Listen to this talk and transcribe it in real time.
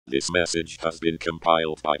This message has been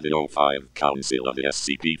compiled by the 05 Council of the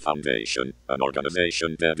SCP Foundation, an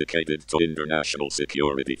organization dedicated to international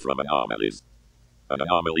security from anomalies. An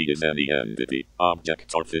anomaly is any entity,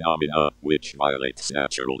 object, or phenomena which violates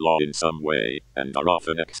natural law in some way, and are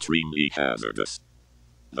often extremely hazardous.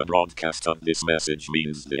 The broadcast of this message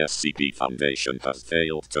means the SCP Foundation has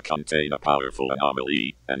failed to contain a powerful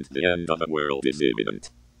anomaly, and the end of the world is imminent.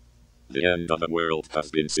 The end of the world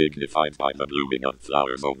has been signified by the blooming of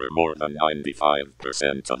flowers over more than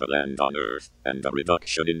 95% of the land on Earth, and a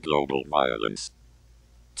reduction in global violence.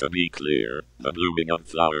 To be clear, the blooming of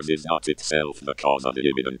flowers is not itself the cause of the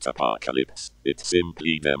imminent apocalypse, it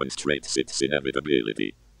simply demonstrates its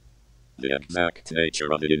inevitability. The exact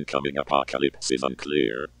nature of the incoming apocalypse is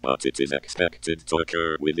unclear, but it is expected to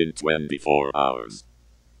occur within 24 hours.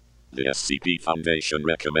 The SCP Foundation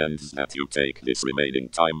recommends that you take this remaining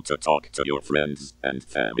time to talk to your friends and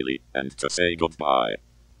family, and to say goodbye.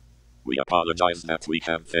 We apologize that we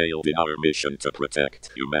have failed in our mission to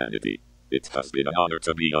protect humanity. It has been an honor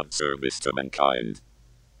to be of service to mankind.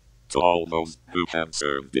 To all those who have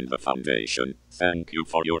served in the Foundation, thank you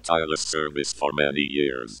for your tireless service for many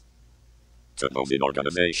years. To those in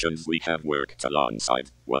organizations we have worked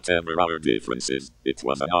alongside, whatever our differences, it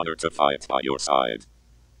was an honor to fight by your side.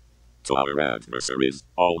 To our adversaries,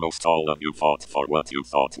 almost all of you fought for what you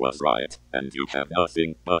thought was right, and you have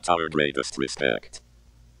nothing but our greatest respect.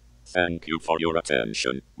 Thank you for your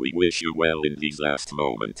attention. We wish you well in these last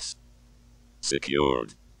moments.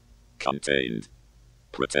 Secured. Contained.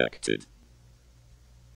 Protected.